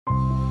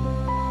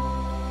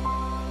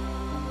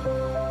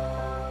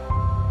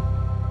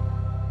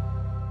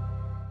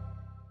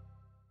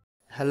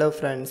Hello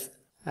friends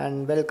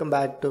and welcome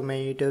back to my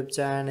YouTube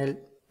channel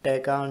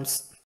Tech Ons.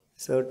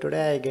 So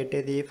today I get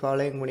the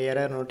following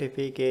error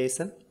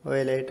notification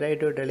while I try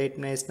to delete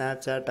my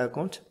Snapchat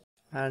account,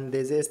 and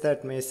this is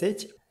that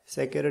message: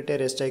 security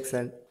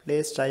restriction.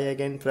 Please try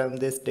again from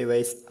this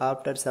device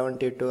after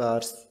 72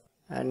 hours.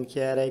 And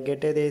here I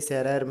get this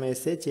error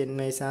message in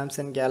my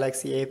Samsung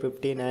Galaxy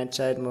A15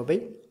 Android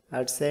mobile.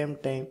 At same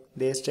time,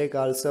 this trick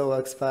also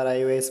works for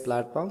iOS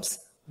platforms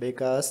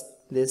because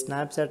the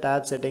Snapchat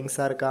app settings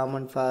are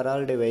common for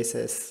all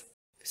devices.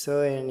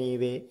 So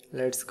anyway,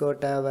 let's go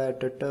to our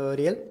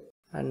tutorial.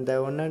 And the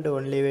one and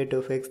only way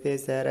to fix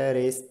this error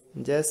is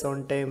just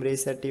one time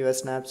reset your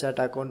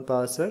Snapchat account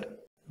password.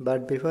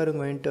 But before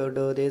going to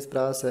do this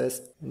process,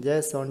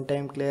 just one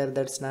time clear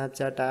that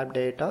Snapchat app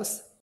data.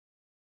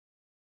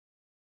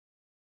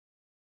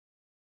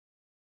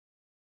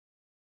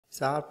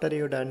 So after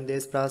you done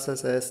these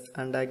processes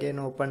and again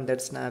open that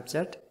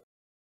Snapchat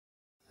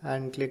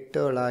and click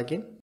to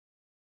login.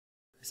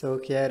 So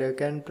here you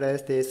can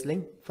press this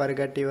link,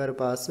 forget your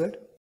password,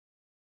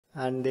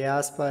 and they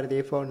ask for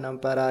the phone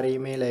number or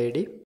email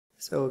ID.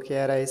 So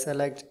here I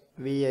select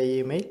via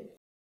email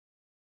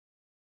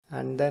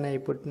and then I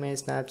put my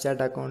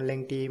Snapchat account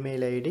linked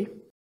email ID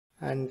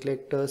and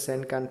click to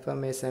send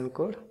confirmation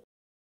code.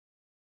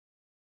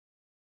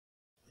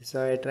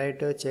 So I try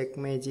to check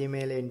my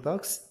Gmail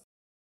inbox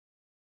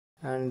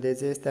and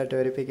this is that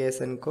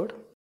verification code.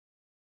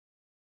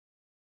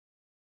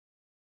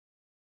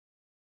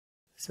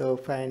 So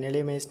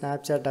finally my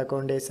Snapchat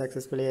account is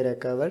successfully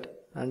recovered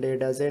and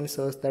it doesn't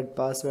show that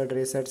password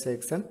reset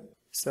section,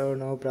 so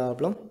no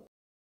problem.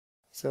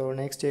 So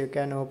next you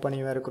can open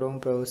your Chrome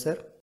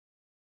browser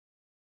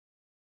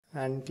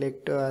and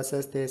click to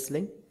access this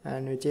link,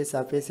 and which is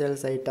official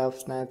site of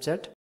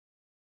Snapchat.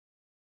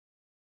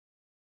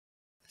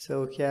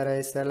 So here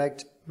I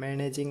select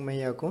managing my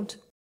account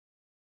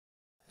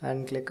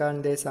and click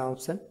on this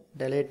option,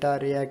 delete or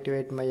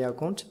reactivate my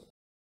account.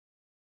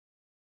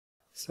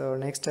 So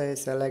next I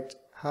select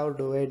how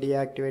do I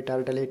deactivate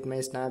or delete my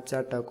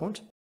Snapchat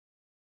account.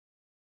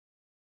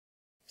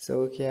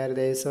 So here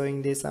they are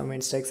showing the some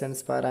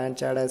instructions for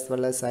Android as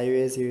well as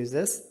iOS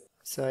users.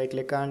 So I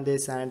click on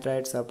this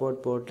Android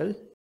support portal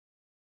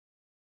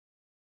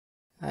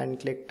and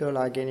click to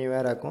login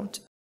your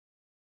account.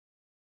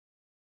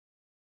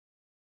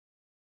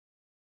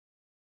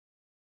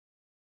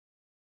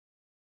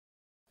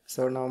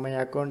 So now my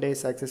account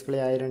is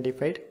successfully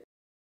identified.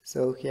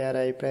 So here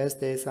I press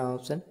this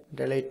option,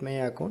 delete my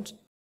account.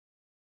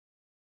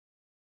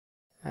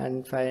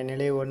 And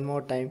finally one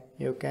more time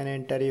you can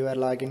enter your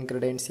login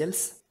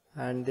credentials,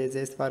 and this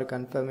is for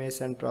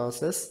confirmation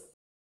process.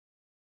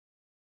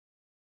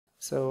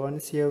 So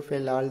once you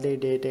fill all the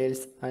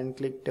details and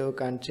click to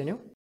continue.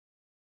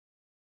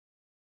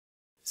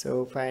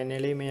 So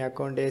finally my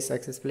account is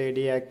successfully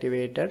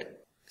deactivated.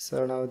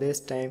 So now this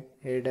time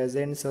it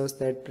doesn't show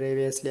that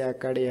previously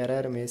occurred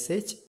error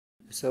message.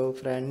 So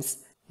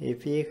friends,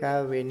 if you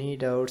have any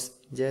doubts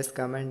just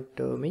comment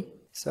to me.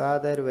 So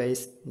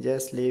otherwise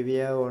just leave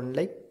a one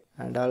like,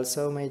 and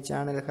also my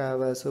channel have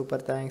a super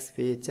thanks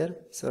feature,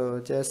 so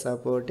just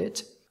support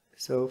it.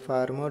 So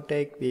for more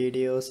tech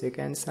videos you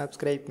can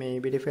subscribe my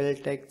beautiful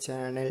tech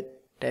channel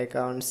Tech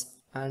Ons,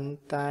 and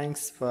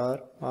thanks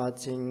for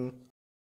watching.